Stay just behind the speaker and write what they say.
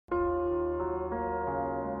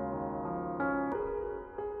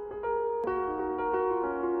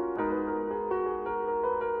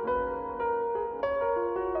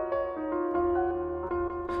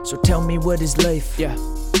So tell me, what is life? Yeah.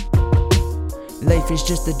 Life is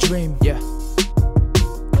just a dream. Yeah.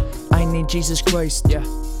 I need Jesus Christ. Yeah.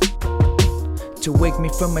 To wake me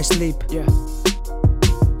from my sleep. Yeah.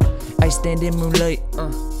 I stand in moonlight.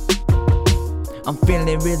 I'm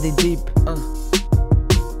feeling really deep.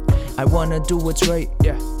 I wanna do what's right.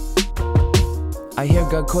 Yeah. I hear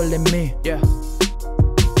God calling me. Yeah.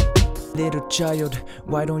 Little child,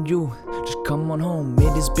 why don't you just come on home?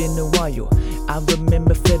 It has been a while. I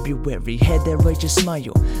remember February, had that righteous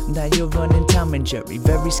smile. Now you're running Tom and Jerry,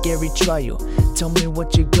 very scary trial. Tell me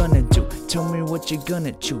what you're gonna do, tell me what you're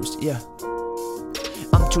gonna choose, yeah.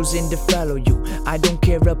 I'm choosing to follow you, I don't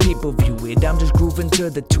care how people view it. I'm just grooving to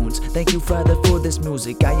the tunes. Thank you, Father, for this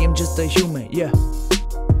music. I am just a human, yeah.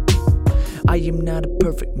 I am not a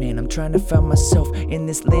perfect man, I'm trying to find myself in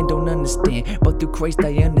this land, don't understand. But through Christ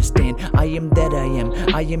I understand, I am that I am.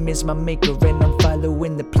 I am is my maker and I'm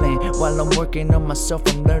following the plan. While I'm working on myself,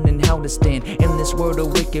 I'm learning how to stand. In this world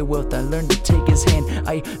of wicked wealth, I learned to take his hand.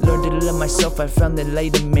 I learned to love myself, I found the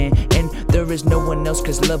light of man. And there is no one else,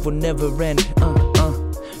 cause love will never end.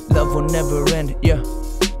 Love will never end, yeah.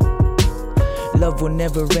 Love will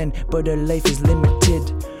never end, but our life is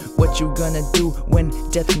limited. What you gonna do when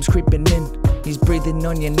death comes creeping in? He's breathing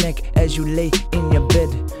on your neck as you lay in your bed.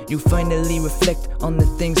 You finally reflect on the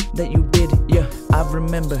things that you did, yeah. I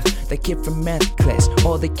remember that kid from math class,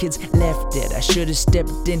 all the kids laughed at. I should've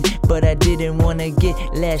stepped in, but I didn't wanna get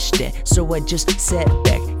lashed at. So I just sat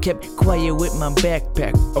back, kept quiet with my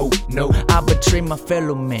backpack. Oh no, I betrayed my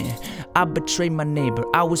fellow man, I betrayed my neighbor.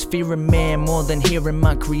 I was fearing man more than hearing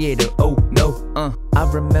my creator. Oh no, I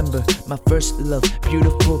remember my first love,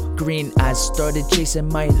 beautiful green eyes. Started chasing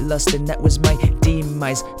my lust and that was my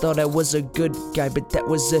demise. Thought I was a good guy, but that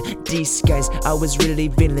was a disguise. I was really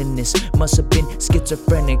villainous, must have been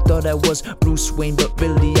schizophrenic. Thought I was Bruce Wayne, but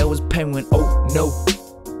really I was Penguin. Oh no,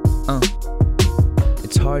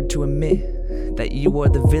 it's hard to admit that you are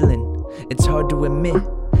the villain. It's hard to admit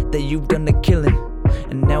that you've done the killing.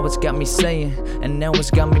 And now it's got me saying, and now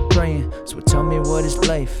it's got me praying. So tell me, what is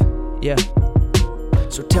life? Yeah.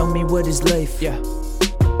 So tell me, what is life? Yeah.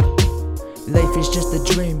 Life is just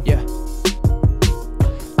a dream. Yeah.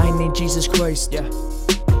 I need Jesus Christ. Yeah.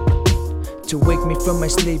 To wake me from my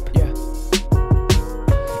sleep. Yeah.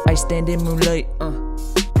 I stand in moonlight.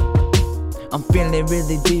 I'm feeling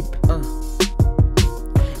really deep.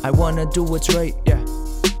 I wanna do what's right. Yeah.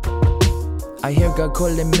 I hear God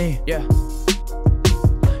calling me. Yeah.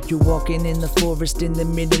 You're walking in the forest in the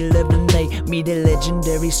middle of the night. Meet a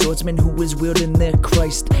legendary swordsman who is wielding their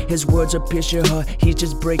Christ. His words will pierce your heart, he's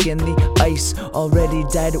just breaking the ice. Already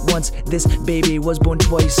died once, this baby was born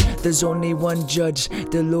twice. There's only one judge,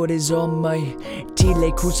 the Lord is Almight-T.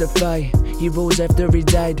 Lay crucify, he rose after he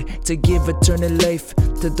died to give eternal life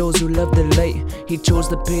to those who love the light. He chose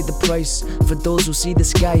to pay the price for those who see the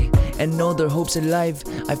sky and know their hopes alive.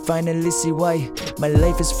 I finally see why my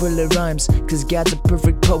life is full of rhymes, cause God's a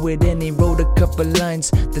perfect poet and he wrote a couple lines.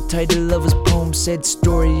 The title of his poem said,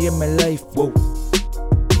 story in my life. Whoa.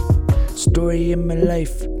 Story in my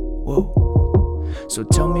life. Whoa. So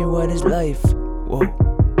tell me, what is life? Whoa.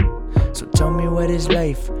 So tell me, what is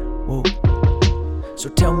life? Whoa. So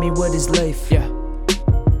tell me, what is life? Yeah.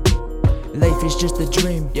 Life is just a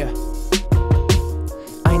dream. Yeah.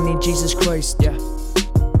 I need Jesus Christ. Yeah.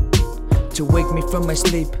 To wake me from my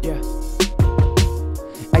sleep. Yeah.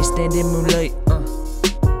 I stand in moonlight.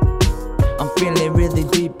 I'm feeling really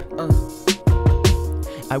deep.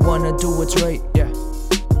 I wanna do what's right. Yeah.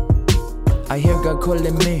 I hear God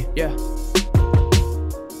calling me. Yeah.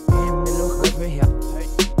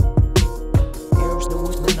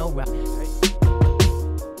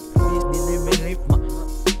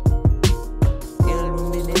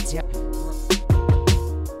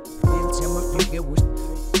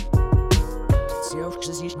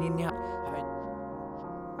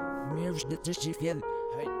 Maerd, efiL.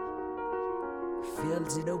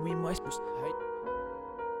 Feel it, we must.